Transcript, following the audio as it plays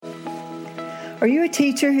Are you a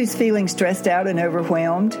teacher who's feeling stressed out and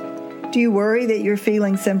overwhelmed? Do you worry that you're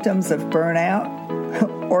feeling symptoms of burnout?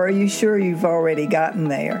 Or are you sure you've already gotten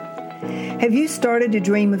there? Have you started to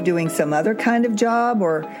dream of doing some other kind of job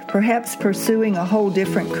or perhaps pursuing a whole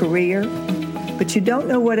different career? But you don't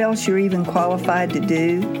know what else you're even qualified to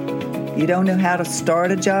do? You don't know how to start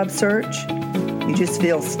a job search? You just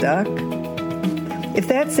feel stuck? If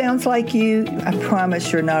that sounds like you, I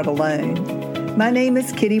promise you're not alone. My name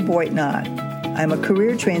is Kitty Boitnott. I'm a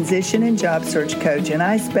career transition and job search coach, and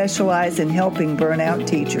I specialize in helping burnout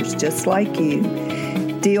teachers just like you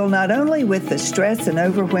deal not only with the stress and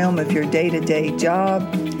overwhelm of your day-to-day job,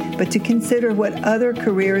 but to consider what other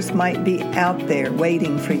careers might be out there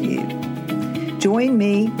waiting for you. Join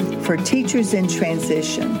me for Teachers in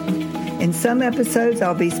Transition. In some episodes,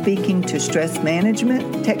 I'll be speaking to stress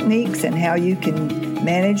management techniques and how you can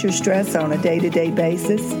manage your stress on a day-to-day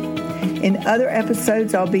basis. In other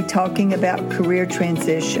episodes, I'll be talking about career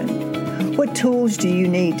transition. What tools do you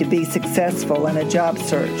need to be successful in a job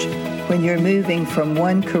search when you're moving from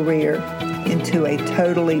one career into a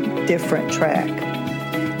totally different track?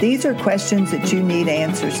 These are questions that you need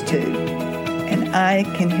answers to, and I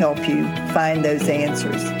can help you find those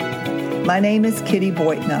answers. My name is Kitty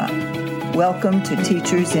Boitnott. Welcome to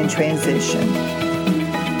Teachers in Transition.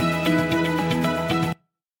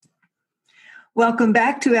 Welcome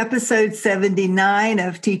back to episode 79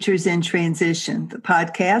 of Teachers in Transition, the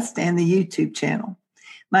podcast and the YouTube channel.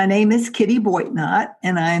 My name is Kitty Boitnott,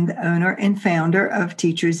 and I'm the owner and founder of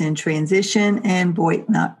Teachers in Transition and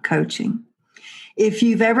Boitnott Coaching. If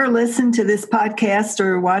you've ever listened to this podcast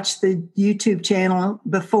or watched the YouTube channel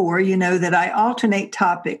before, you know that I alternate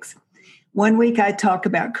topics. One week I talk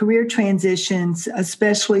about career transitions,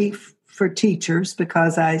 especially for teachers,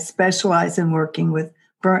 because I specialize in working with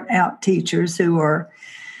burnt out teachers who are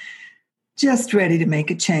just ready to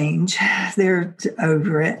make a change. They're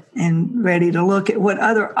over it and ready to look at what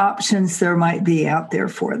other options there might be out there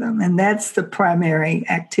for them. And that's the primary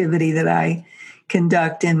activity that I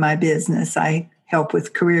conduct in my business. I help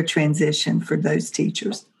with career transition for those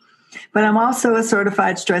teachers. But I'm also a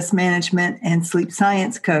certified stress management and sleep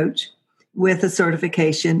science coach with a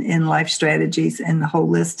certification in life strategies and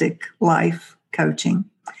holistic life coaching.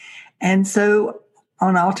 And so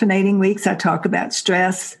on alternating weeks, I talk about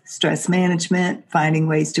stress management, finding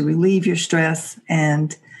ways to relieve your stress.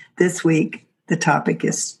 And this week, the topic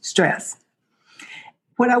is stress.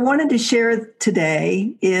 What I wanted to share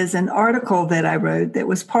today is an article that I wrote that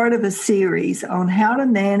was part of a series on how to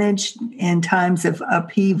manage in times of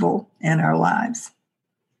upheaval in our lives.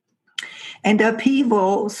 And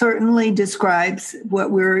upheaval certainly describes what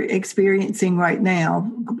we're experiencing right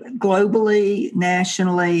now, globally,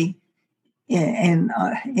 nationally, and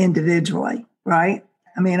individually, right?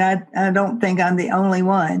 I mean, I don't think I'm the only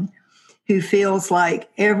one who feels like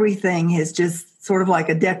everything is just sort of like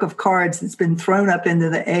a deck of cards that's been thrown up into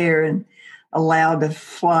the air and allowed to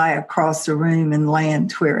fly across the room and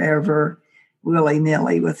land wherever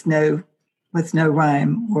willy-nilly with no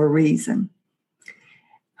rhyme or reason.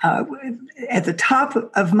 At the top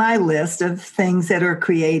of my list of things that are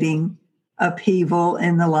creating upheaval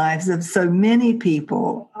in the lives of so many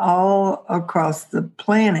people all across the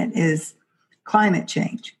planet is climate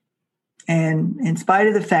change. And in spite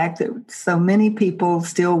of the fact that so many people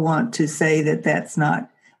still want to say that that's not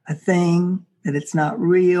a thing, that it's not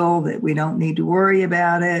real, that we don't need to worry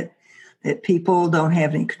about it, that people don't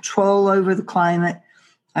have any control over the climate,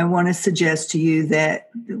 I want to suggest to you that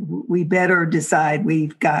we better decide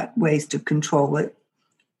we've got ways to control it,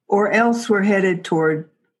 or else we're headed toward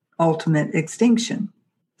ultimate extinction.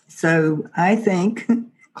 So I think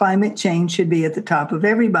climate change should be at the top of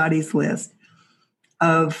everybody's list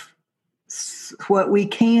of what we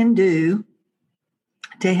can do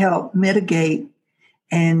to help mitigate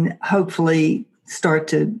and hopefully start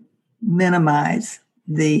to minimize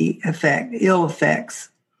the ill effects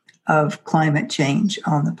of climate change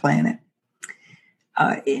on the planet.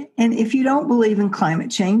 And if you don't believe in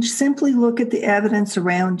climate change, simply look at the evidence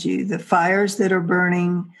around you, the fires that are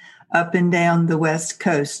burning up and down the West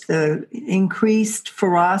Coast, the increased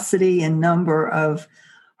ferocity and number of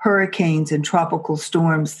hurricanes and tropical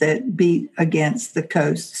storms that beat against the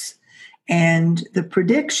coasts, and the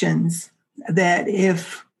predictions that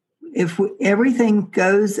if everything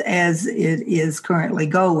goes as it is currently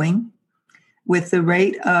going, with the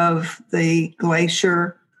rate of the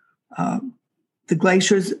glaciers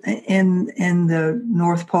in the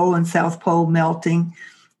North Pole and South Pole melting,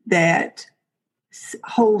 that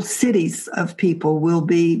whole cities of people will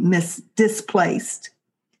be displaced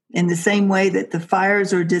in the same way that the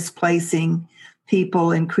fires are displacing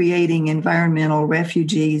people and creating environmental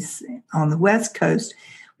refugees on the West Coast,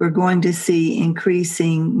 we're going to see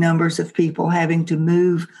increasing numbers of people having to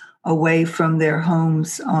move away from their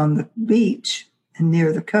homes on the beach and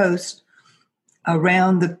near the coast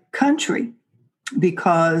around the country,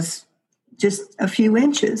 because just a few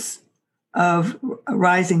inches of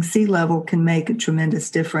rising sea level can make a tremendous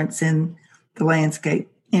difference in the landscape.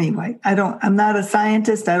 Anyway, I'm not a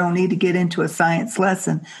scientist. I don't need to get into a science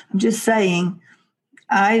lesson. I'm just saying,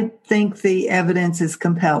 I think the evidence is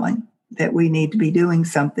compelling that we need to be doing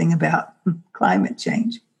something about climate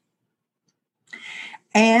change.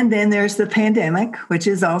 And then there's the pandemic, which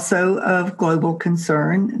is also of global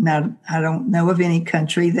concern. Now, I don't know of any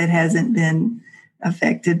country that hasn't been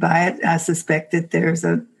affected by it. I suspect that there's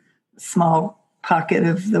a small pocket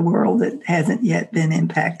of the world that hasn't yet been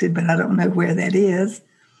impacted, but I don't know where that is.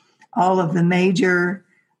 All of the major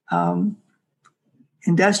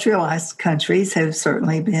industrialized countries have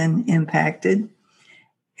certainly been impacted.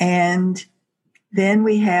 And then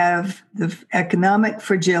we have the economic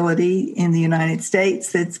fragility in the United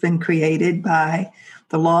States that's been created by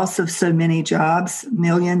the loss of so many jobs,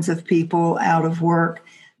 millions of people out of work,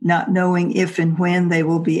 not knowing if and when they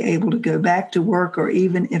will be able to go back to work, or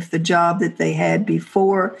even if the job that they had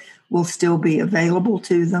before will still be available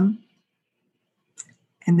to them.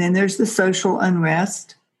 And then there's the social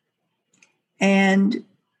unrest. And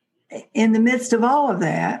in the midst of all of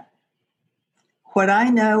that, what I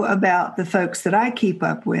know about the folks that I keep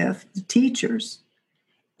up with, the teachers,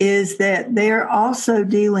 is that they're also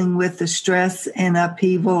dealing with the stress and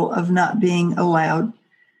upheaval of not being allowed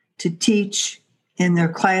to teach in their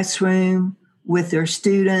classroom with their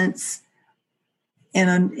students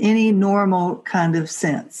in any normal kind of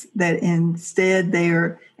sense. That instead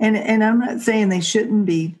they're, and I'm not saying they shouldn't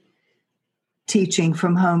be teaching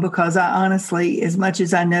from home, because I honestly, as much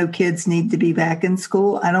as I know kids need to be back in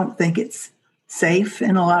school, I don't think it's safe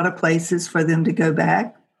in a lot of places for them to go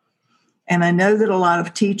back. And I know that a lot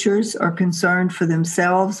of teachers are concerned for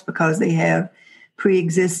themselves because they have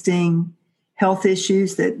pre-existing health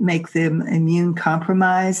issues that make them immune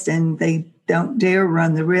compromised, and they don't dare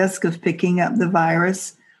run the risk of picking up the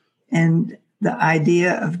virus. And the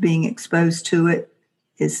idea of being exposed to it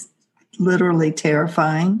is literally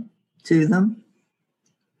terrifying to them.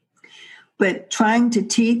 But trying to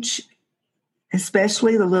teach,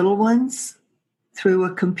 especially the little ones, through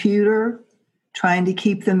a computer, trying to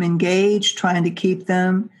keep them engaged, trying to keep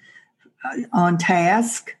them on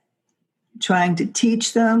task, trying to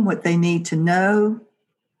teach them what they need to know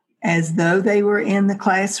as though they were in the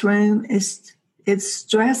classroom, it's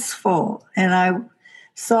stressful. And I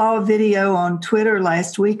saw a video on Twitter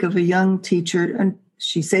last week of a young teacher, and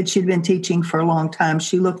she said she'd been teaching for a long time.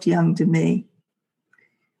 She looked young to me.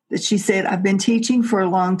 But she said, I've been teaching for a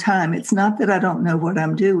long time. It's not that I don't know what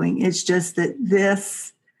I'm doing. It's just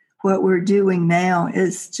that what we're doing now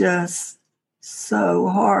is just so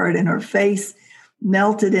hard. And her face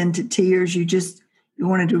melted into tears. You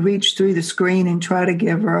wanted to reach through the screen and try to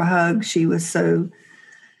give her a hug. She was so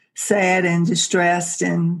sad and distressed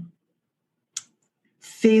and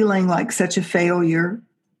feeling like such a failure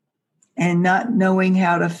and not knowing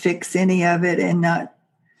how to fix any of it, and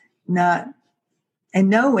and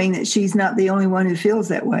knowing that she's not the only one who feels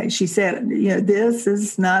that way. She said, I'm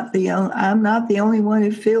not the only one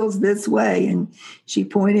who feels this way. And she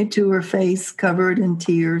pointed to her face covered in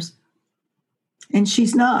tears. And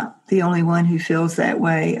she's not the only one who feels that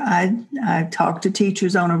way. I talk to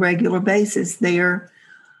teachers on a regular basis.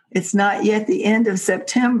 It's not yet the end of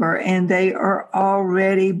September, and they are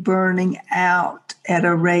already burning out at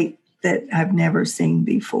a rate that I've never seen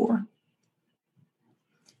before.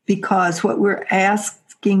 Because what we're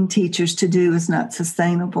asking teachers to do is not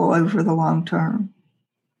sustainable over the long term.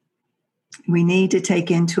 We need to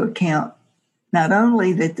take into account not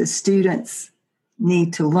only that the students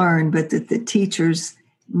need to learn, but that the teachers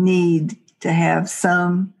need to have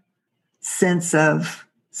some sense of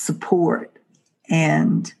support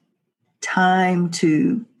and time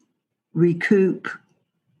to recoup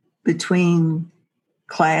between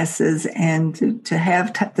classes, and to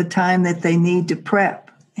have the time that they need to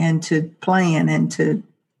prep and to plan and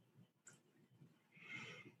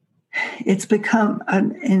it's become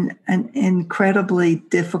an incredibly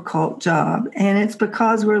difficult job. And it's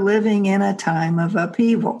because we're living in a time of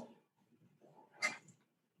upheaval.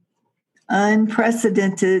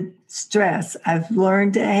 Unprecedented stress. I've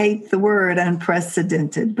learned to hate the word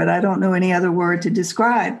unprecedented, but I don't know any other word to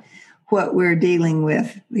describe what we're dealing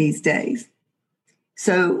with these days.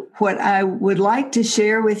 So what I would like to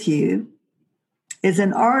share with you is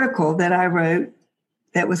an article that I wrote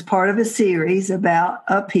that was part of a series about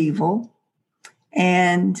upheaval.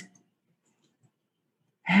 And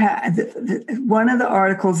one of the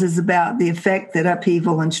articles is about the effect that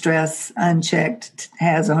upheaval and stress unchecked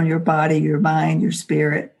has on your body, your mind, your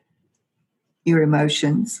spirit, your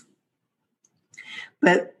emotions.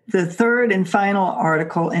 But the third and final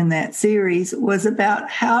article in that series was about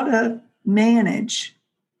how to manage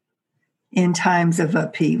in times of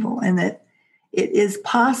upheaval, and that it is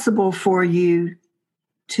possible for you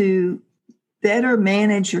to better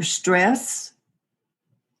manage your stress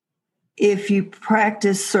if you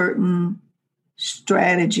practice certain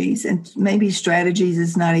strategies. And maybe strategies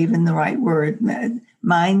is not even the right word.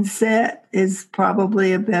 Mindset is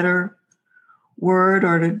probably a better word,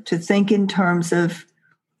 or to think in terms of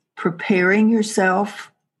preparing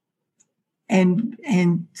yourself and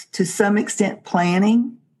to some extent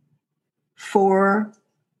planning for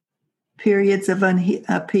periods of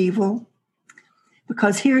upheaval.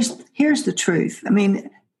 Because here's the truth. I mean,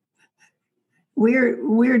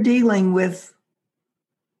 we're dealing with,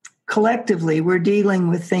 collectively, we're dealing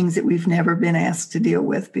with things that we've never been asked to deal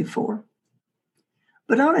with before.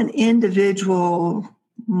 But on an individual,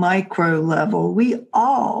 micro level, we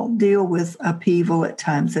all deal with upheaval at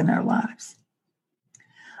times in our lives.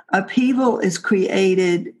 Upheaval is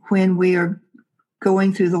created when we are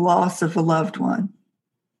going through the loss of a loved one.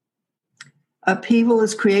 Upheaval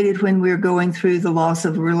is created when we're going through the loss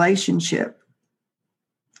of a relationship,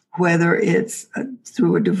 whether it's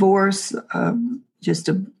through a divorce, just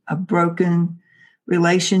a broken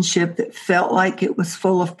relationship that felt like it was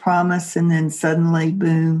full of promise, and then suddenly,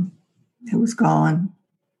 boom, it was gone.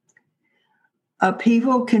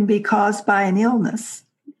 Upheaval can be caused by an illness,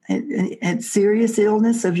 a serious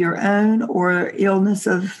illness of your own or illness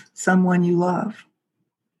of someone you love.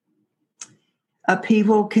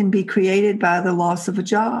 Upheaval can be created by the loss of a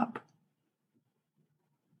job.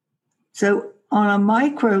 So on a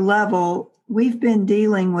micro level, we've been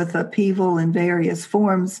dealing with upheaval in various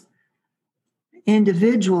forms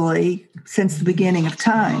individually since the beginning of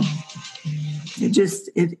time.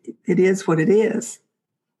 It is what it is.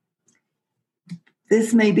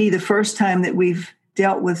 This may be the first time that we've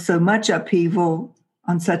dealt with so much upheaval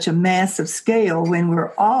on such a massive scale, when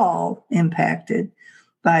we're all impacted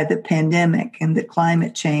by the pandemic and the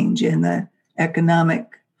climate change and the economic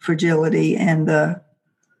fragility and the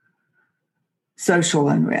social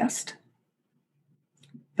unrest.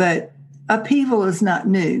 But upheaval is not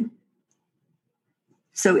new.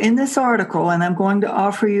 So in this article, and I'm going to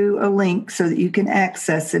offer you a link so that you can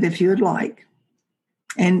access it if you would like.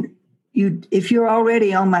 And if you're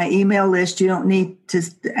already on my email list, you don't need to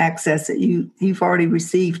access it. You've already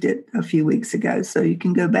received it a few weeks ago, so you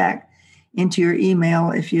can go back into your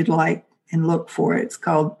email if you'd like and look for it. It's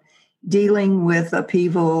called Dealing with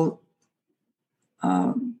Upheaval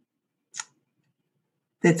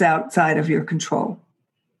That's Outside of Your Control.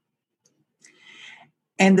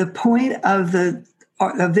 And the point of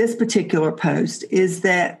this particular post is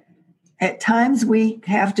that at times we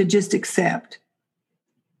have to just accept.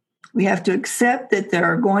 We have to accept that there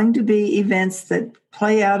are going to be events that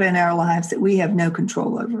play out in our lives that we have no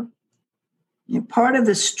control over. Part of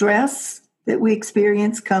the stress that we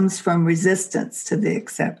experience comes from resistance to the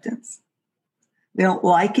acceptance. We don't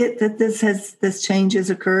like it that this change has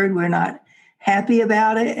occurred. We're not happy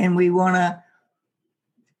about it, and we want to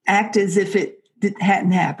act as if it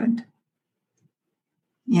hadn't happened.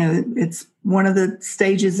 It's one of the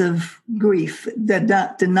stages of grief.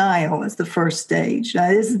 Denial is the first stage. Now,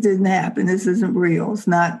 this didn't happen. This isn't real. It's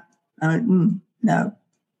not, no.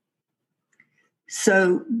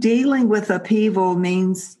 So dealing with upheaval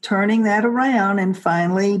means turning that around and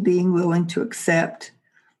finally being willing to accept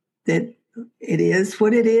that it is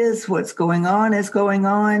what it is. What's going on is going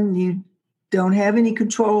on. You don't have any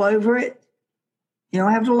control over it. You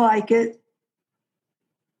don't have to like it.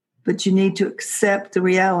 But you need to accept the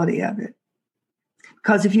reality of it.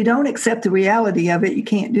 Because if you don't accept the reality of it, you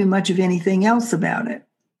can't do much of anything else about it.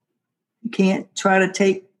 You can't try to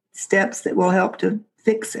take steps that will help to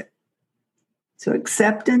fix it. So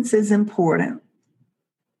acceptance is important.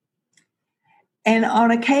 And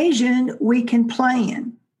on occasion, we can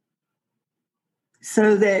plan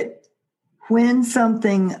so that when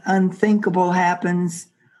something unthinkable happens,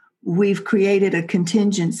 we've created a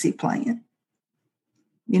contingency plan.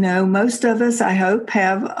 Most of us, I hope,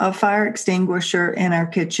 have a fire extinguisher in our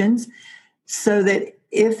kitchens so that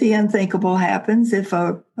if the unthinkable happens, if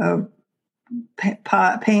a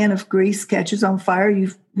pan of grease catches on fire,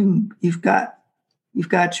 you've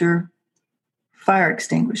got your fire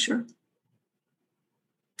extinguisher.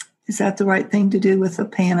 Is that the right thing to do with a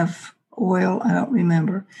pan of oil? I don't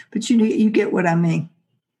remember, but you get what I mean.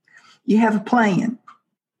 You have a plan.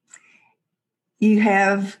 You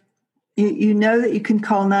have you know that you can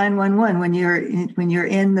call 911 when you're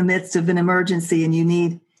in the midst of an emergency and you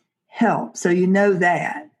need help. So you know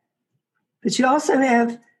that. But you also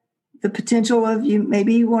have the potential of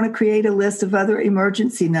maybe you want to create a list of other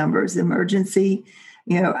emergency numbers.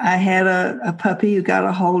 I had a puppy who got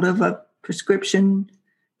a hold of a prescription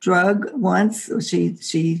drug once.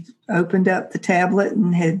 She opened up the tablet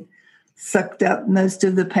and had sucked up most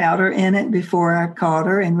of the powder in it before I caught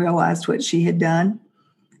her and realized what she had done.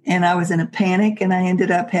 And I was in a panic, and I ended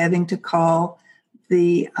up having to call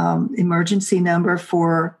the emergency number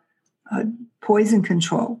for poison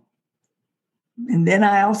control. And then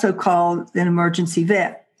I also called an emergency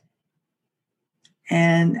vet.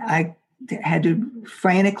 And I had to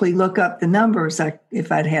frantically look up the numbers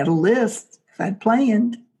if I'd had a list, if I'd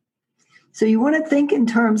planned. So you want to think in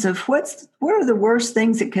terms of what are the worst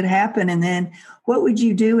things that could happen, and then what would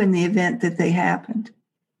you do in the event that they happened?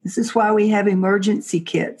 This is why we have emergency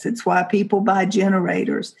kits. It's why people buy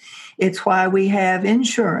generators. It's why we have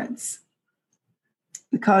insurance,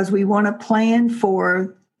 because we want to plan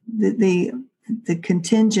for the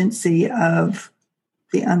contingency of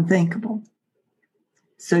the unthinkable.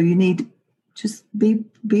 So you need to just be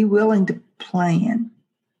willing to plan.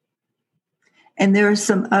 And there are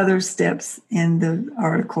some other steps in the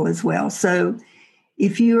article as well. So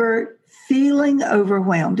if you're feeling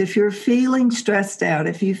overwhelmed, if you're feeling stressed out,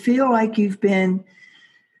 if you feel like you've been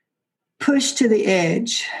pushed to the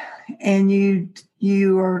edge and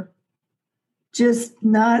you are just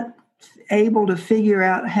not able to figure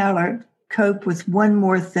out how to cope with one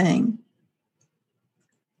more thing,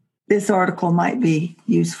 this article might be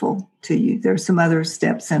useful to you. There's some other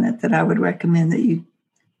steps in it that I would recommend that you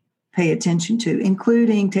pay attention to,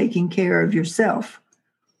 including taking care of yourself,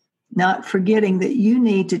 not forgetting that you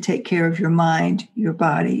need to take care of your mind, your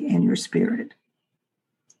body, and your spirit.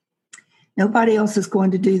 Nobody else is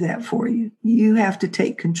going to do that for you. You have to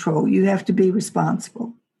take control. You have to be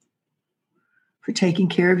responsible for taking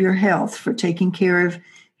care of your health, for taking care of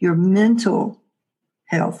your mental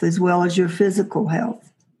health, as well as your physical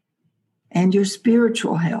health, and your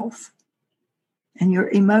spiritual health, and your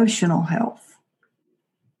emotional health.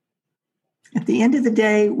 At the end of the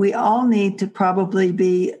day, we all need to probably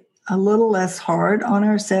be a little less hard on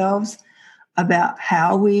ourselves about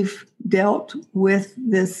how we've dealt with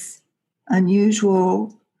this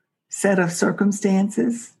unusual set of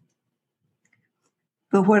circumstances.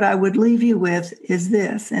 But what I would leave you with is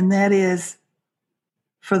this, and that is,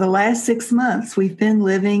 for the last 6 months, we've been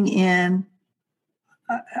living in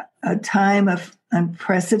a time of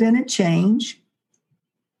unprecedented change,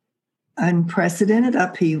 unprecedented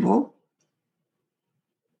upheaval,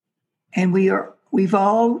 and we've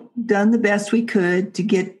all done the best we could to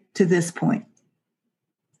get to this point.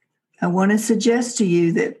 I want to suggest to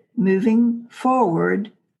you that moving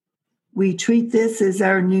forward, we treat this as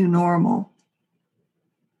our new normal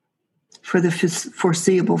for the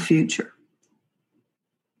foreseeable future.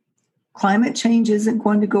 Climate change isn't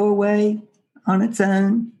going to go away on its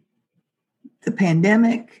own. The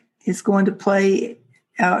pandemic is going to play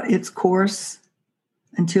out its course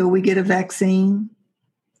until we get a vaccine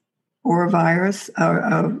or a virus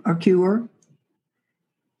or a cure.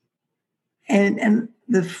 And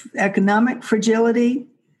the economic fragility,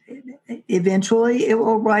 eventually it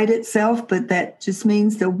will right itself, but that just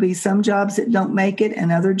means there'll be some jobs that don't make it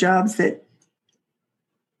and other jobs that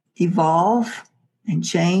evolve and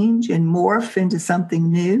change and morph into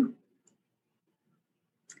something new.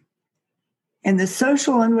 And the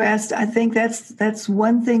social unrest, I think that's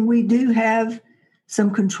one thing we do have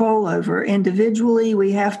some control over. Individually,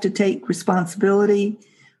 we have to take responsibility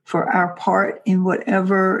for our part in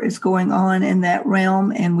whatever is going on in that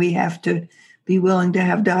realm, and we have to be willing to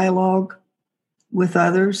have dialogue with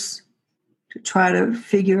others to try to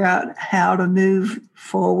figure out how to move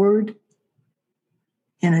forward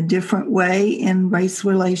in a different way in race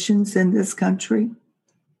relations in this country.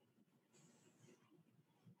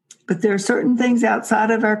 But there are certain things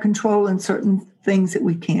outside of our control and certain things that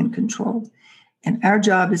we can control. And our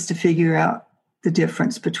job is to figure out the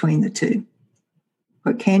difference between the two.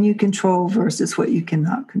 What can you control versus what you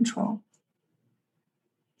cannot control?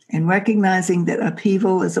 And recognizing that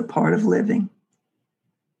upheaval is a part of living.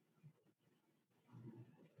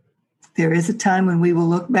 There is a time when we will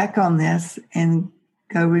look back on this and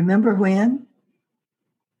go, remember when?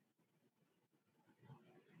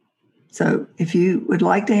 So if you would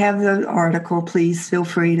like to have the article, please feel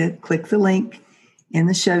free to click the link in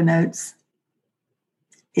the show notes.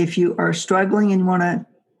 If you are struggling and want to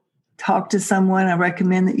talk to someone, I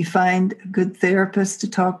recommend that you find a good therapist to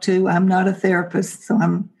talk to. I'm not a therapist, so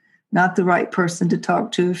I'm not the right person to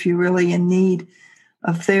talk to if you're really in need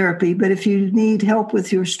of therapy. But if you need help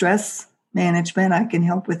with your stress management, I can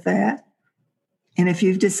help with that. And if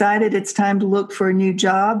you've decided it's time to look for a new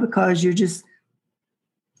job because you're just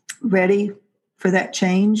ready for that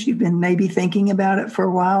change, you've been maybe thinking about it for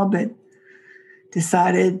a while, but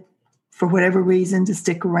decided for whatever reason to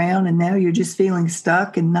stick around, and now you're just feeling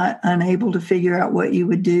stuck and unable to figure out what you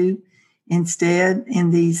would do instead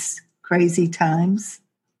in these crazy times,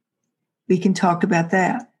 we can talk about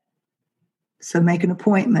that. So make an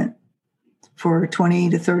appointment for a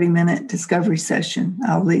 20 to 30 minute discovery session.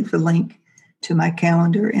 I'll leave the link to my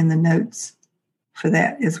calendar in the notes for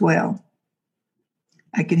that as well.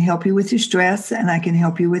 I can help you with your stress, and I can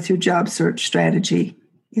help you with your job search strategy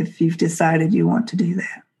if you've decided you want to do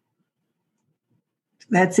that.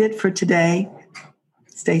 That's it for today.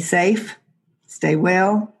 Stay safe, stay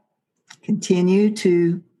well, continue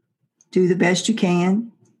to do the best you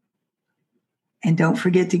can, and don't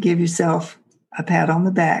forget to give yourself a pat on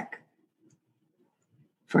the back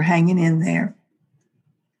for hanging in there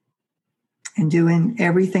and doing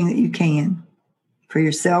everything that you can for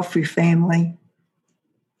yourself, for your family,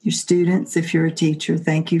 your students. If you're a teacher,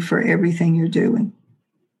 thank you for everything you're doing.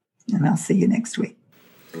 And I'll see you next week.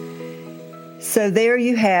 So there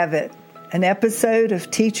you have it, an episode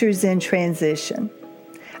of Teachers in Transition.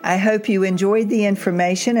 I hope you enjoyed the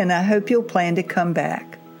information, and I hope you'll plan to come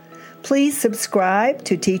back. Please subscribe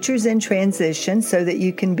to Teachers in Transition so that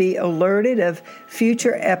you can be alerted of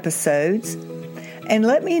future episodes. And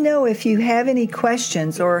let me know if you have any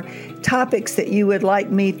questions or topics that you would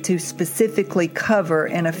like me to specifically cover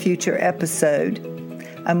in a future episode.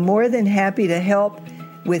 I'm more than happy to help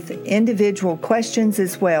with individual questions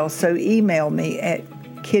as well, so email me at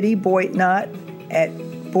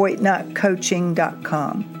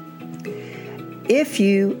kittyboitnott@boitnottcoaching.com. If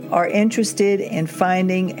you are interested in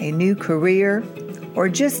finding a new career or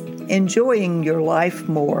just enjoying your life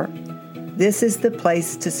more, this is the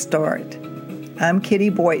place to start. I'm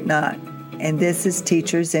Kitty Boitnott, and this is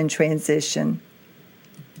Teachers in Transition.